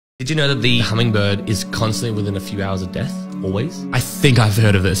Did you know that the hummingbird is constantly within a few hours of death? Always? I think I've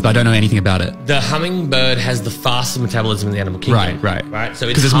heard of this, but I don't know anything about it. The hummingbird has the fastest metabolism in the animal kingdom. Right. So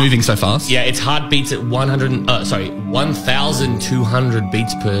because it's moving so fast. Yeah, its heart beats at 1,200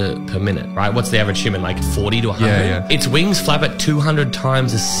 beats per minute. Right? What's the average human? Like 40 to 100. Yeah. Its wings flap at 200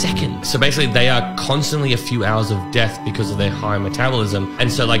 times a second. So basically, they are constantly a few hours of death because of their high metabolism.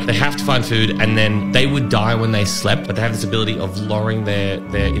 And so, like, they have to find food, and then they would die when they slept. But they have this ability of lowering their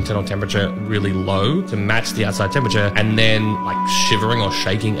internal temperature really low to match the outside temperature, and then like shivering or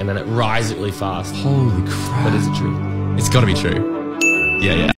shaking, and then it rises really fast. Holy crap. But is it true? It's got to be true. Yeah.